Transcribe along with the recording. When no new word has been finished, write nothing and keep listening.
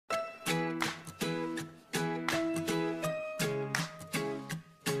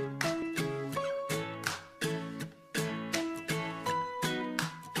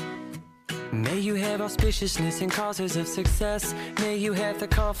May you have auspiciousness and causes of success. May you have the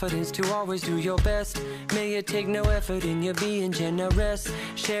confidence to always do your best. May you take no effort in your being generous,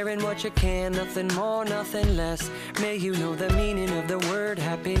 sharing what you can, nothing more, nothing less. May you know the meaning of the word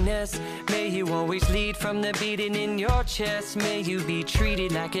happiness. May you always lead from the beating in your chest. May you be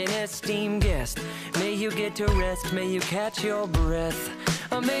treated like an esteemed guest. May you get to rest, may you catch your breath.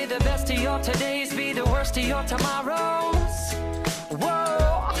 May the best of your todays be the worst of your tomorrows. Whoa.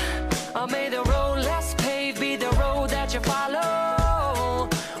 May the road less paved be the road that you follow.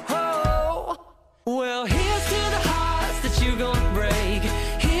 Oh. Well, here's to the hearts that you're gonna break.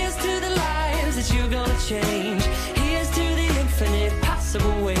 Here's to the lives that you're gonna change. Here's to the infinite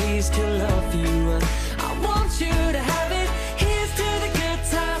possible ways to love you. I want you to have it. Here's to the good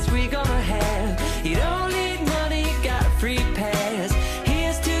times we're gonna have. You don't need money, you got a free pass.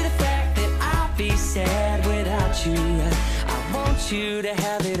 Here's to the fact that I'll be sad without you. I want you to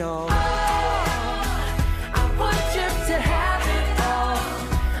have it all.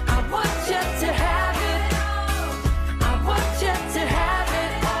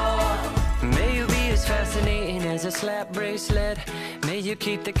 As a slap bracelet, may you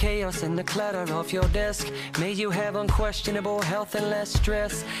keep the chaos and the clutter off your desk. May you have unquestionable health and less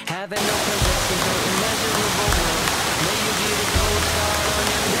stress, having no possessions or immeasurable wealth. May you be the gold star on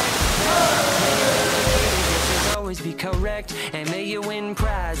your next best. May your educated always be correct, and may you win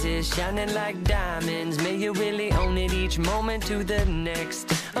prizes shining like diamonds. May you really own it each moment to the next.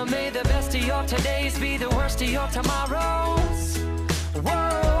 May the best of your todays be the worst of your tomorrows. Whoa.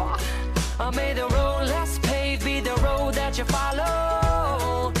 May the road less paved be the road that you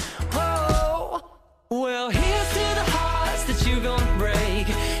follow. Oh. Well, here's to the hearts that you're gonna break.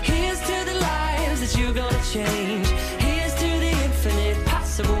 Here's to the lives that you're gonna change. Here's to the infinite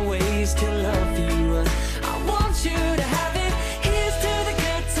possible ways to love you. I want you to have it. Here's to the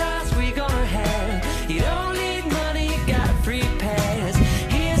good times we're gonna have. You don't need money, you got a free pass.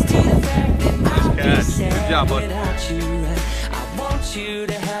 Here's to the fact that I'll be sad without you. I want you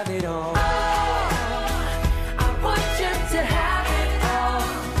to have it all.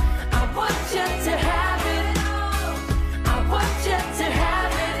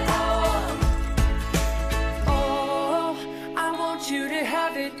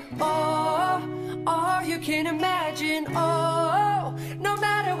 Can imagine, oh, no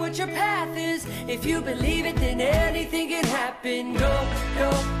matter what your path is, if you believe it, then anything can happen. Go,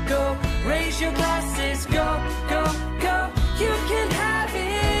 go, go, raise your glasses, go, go, go, you can have it,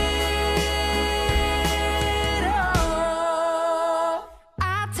 oh.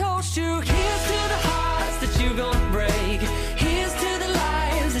 I toast you, here's to the hearts that you're gonna break. Here's to the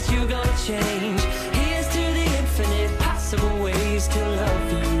lives that you're gonna change. Here's to the infinite possible ways to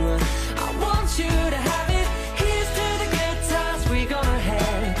love you. I want you to have it.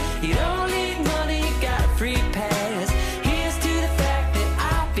 You don't need money, you got a free pass. Here's to the fact that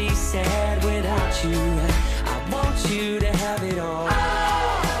I'll be sad without you. I want you to have it all. I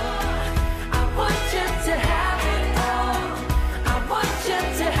want you to have it all. I want you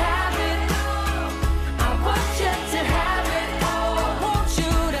to have it all. I want you to have it all. I want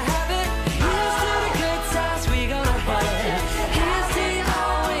you to have it. Here's to the good times we're gonna have. Here's to you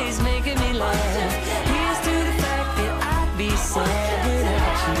always making me laugh. Here's to the fact that I'll be sad.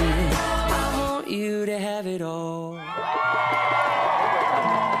 I want you to have it all. I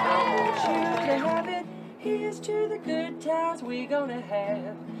want you to have it. Here's to the good times we're gonna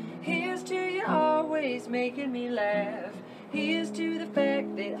have. Here's to you always making me laugh. Here's to the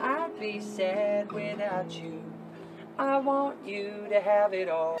fact that I'd be sad without you. I want you to have it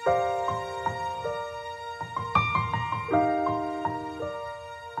all.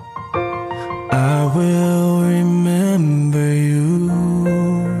 I will remember you.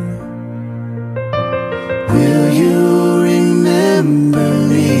 Will you remember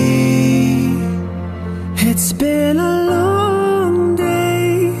me? It's been a long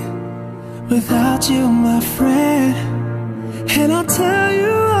day without you, my friend, and I'll tell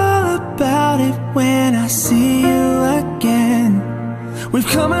you all about it when I see you again. We've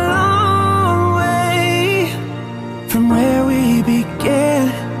come a long way from where we began.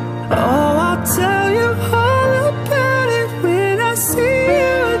 Oh, I'll tell you all about it when I see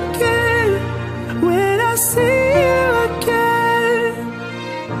you again. When I see you again.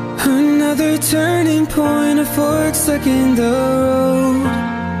 Another turning point, a fork stuck in the road.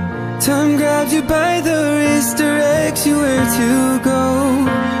 Time grabs you by the wrist, directs you where to go.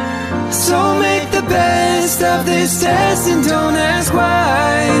 So make the best of this test and don't ask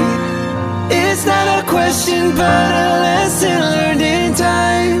why. It's not a question but a lesson learned in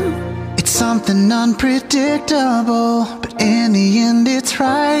time. It's something unpredictable, but in the end it's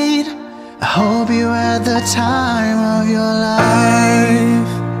right. I hope you had the time of your life.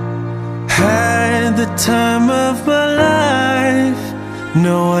 I've had the time of my life.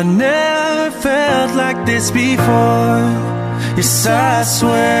 No, I never felt like this before. Yes, I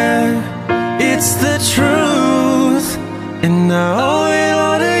swear it's the truth, and I owe it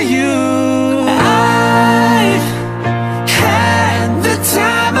all to you. I've had the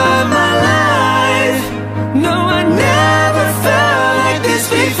time of my life. No, I never felt like this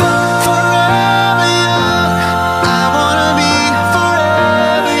before. Forever young, I wanna be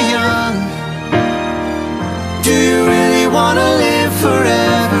forever young. Do you really wanna live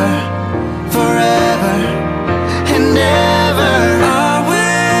forever, forever and ever? I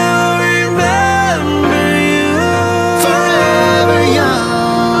will remember you forever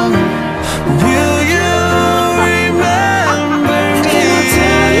young. Will you remember me? I'll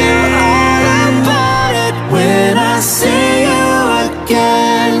tell you all about it when I see you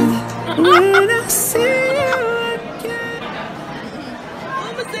again. When I see you again.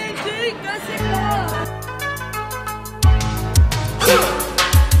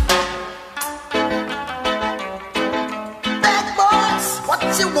 Bad boys, what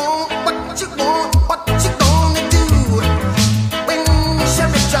you want, what you want, what you gonna do when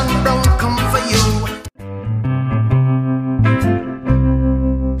Sherry John Brown come for you?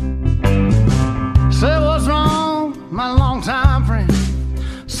 Say what's wrong, my longtime friend?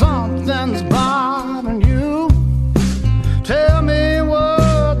 Something's bothering you. Tell me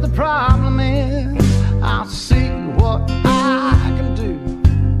what the problem is. I'll see what I can do.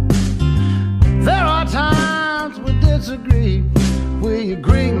 There are times we disagree. We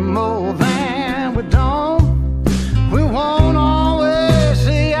agree more than we don't. We won't always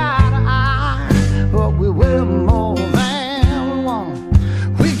see eye to eye, but we will more than we won't.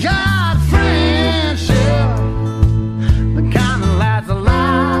 We got friendship, the kind that lasts a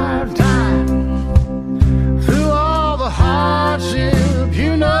lifetime. Through all the hardship,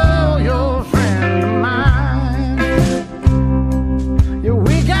 you know you're a friend of mine. Yeah,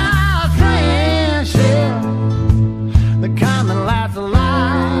 we got friendship, the kind that lasts a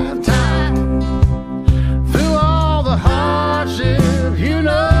lifetime. Through all the hardship, you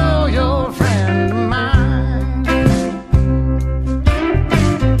know you're a friend of mine.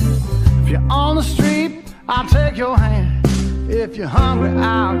 If you're on the street, I'll take your hand. If you're hungry,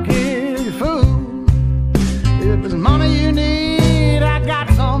 I'll give you food. If it's money you need, I got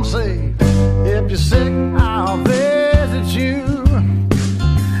some saved. If you're sick, I'll visit you.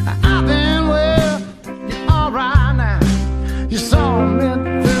 I've been well, you're alright now. You saw me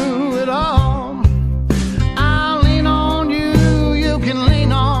through it all. I'll lean on you, you can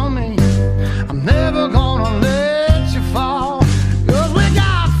lean on me. I'm never gonna let you fall. 'Cause we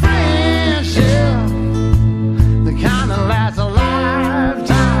got friendship, the kind that lasts a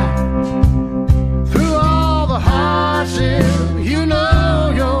lifetime. Through all the hardship, you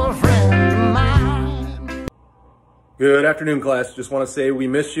know you're a friend of mine. Good afternoon, class. Just want to say we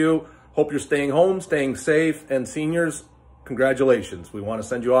miss you. Hope you're staying home, staying safe, and seniors, congratulations. We want to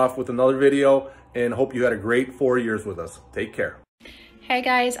send you off with another video and hope you had a great 4 years with us. Take care. Hey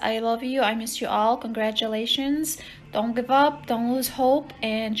guys, I love you. I miss you all. Congratulations. Don't give up. Don't lose hope.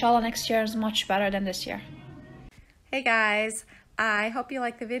 And inshallah next year is much better than this year. Hey guys, I hope you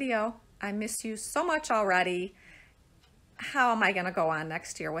liked the video. I miss you so much already. How am I gonna go on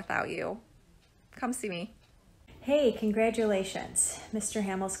next year without you? Come see me. Hey, congratulations, Mr.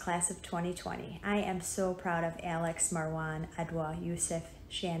 Hamill's class of 2020. I am so proud of Alex, Marwan, Edwa, Yusuf,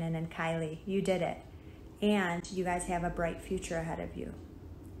 Shannon, and Kylie. You did it. And you guys have a bright future ahead of you.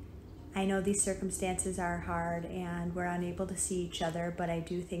 I know these circumstances are hard and we're unable to see each other, but I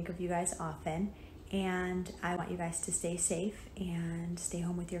do think of you guys often. And I want you guys to stay safe and stay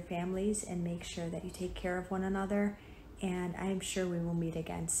home with your families and make sure that you take care of one another. And I'm sure we will meet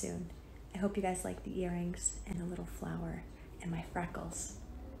again soon. I hope you guys like the earrings and the little flower and my freckles.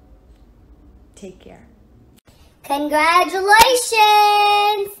 Take care. Congratulations!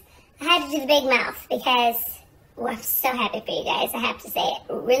 I had to do the big mouth because I'm so happy for you guys. I have to say it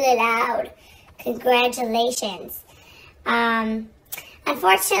really loud. Congratulations.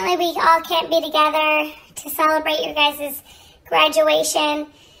 Unfortunately, we all can't be together to celebrate your guys' graduation.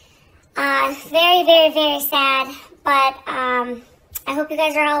 Very, very, very sad, but I hope you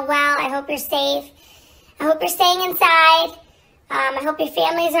guys are all well. I hope you're safe. I hope you're staying inside. I hope your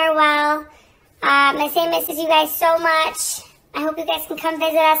families are well. Miss misses you guys so much. I hope you guys can come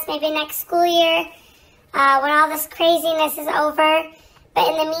visit us maybe next school year when all this craziness is over. But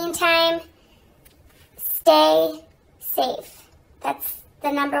in the meantime, stay safe. That's the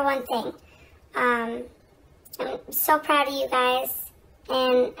 #1 thing. I'm so proud of you guys.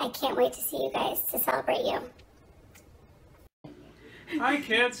 And I can't wait to see you guys to celebrate you. Hi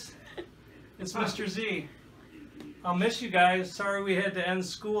kids, it's Mr. Z. I'll miss you guys. Sorry we had to end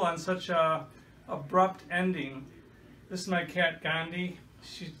school on such a abrupt ending. This is my cat Gandhi.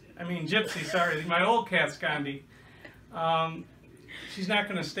 Gypsy, sorry. My old cat's Gandhi. She's not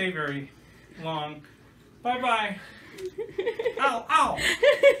going to stay very long. Bye-bye. Ow, ow.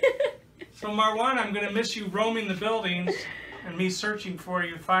 So Marwan, I'm going to miss you roaming the buildings and me searching for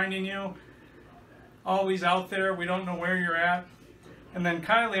you, finding you. Always out there. We don't know where you're at. And then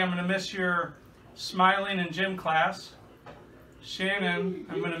Kylie, I'm going to miss your smiling in gym class. Shannon,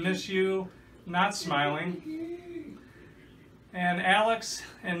 I'm going to miss you not smiling. And Alex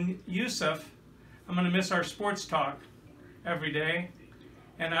and Yusuf, I'm going to miss our sports talk every day.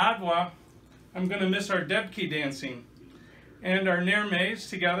 And Adwa, I'm going to miss our Debki dancing and our Nair Maze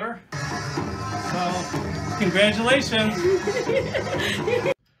together. So, congratulations.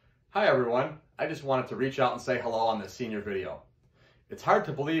 Hi everyone, I just wanted to reach out and say hello on this senior video. It's hard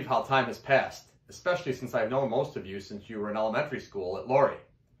to believe how time has passed, especially since I've known most of you since you were in elementary school at Laurie.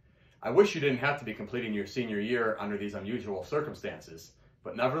 I wish you didn't have to be completing your senior year under these unusual circumstances,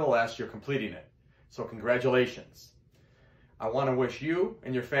 but nevertheless you're completing it, so congratulations. I want to wish you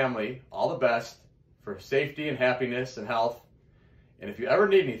and your family all the best for safety and happiness and health, and if you ever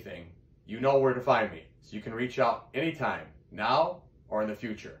need anything, you know where to find me, so you can reach out anytime, now or in the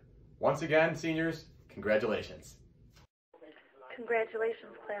future. Once again, seniors, congratulations.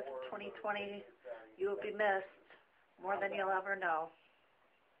 Congratulations, class of 2020. You will be missed more than you'll ever know.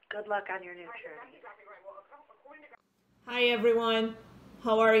 Good luck on your new journey. Hi everyone,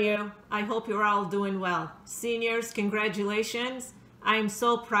 how are you? I hope you're all doing well. Seniors, congratulations. I am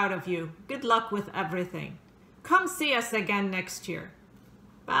so proud of you. Good luck with everything. Come see us again next year.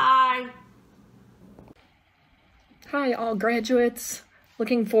 Bye. Hi all graduates.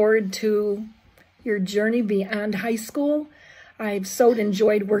 Looking forward to your journey beyond high school. I've so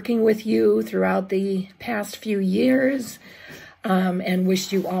enjoyed working with you throughout the past few years and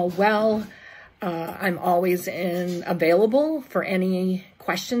wish you all well. I'm always available for any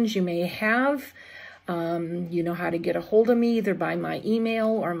questions you may have. You know how to get a hold of me either by my email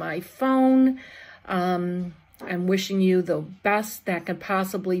or my phone. I'm wishing you the best that could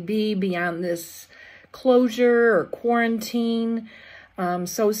possibly be beyond this closure or quarantine.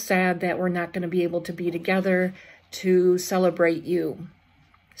 So sad that we're not going to be able to be together to celebrate you.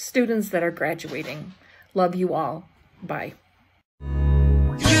 Students that are graduating, love you all. Bye.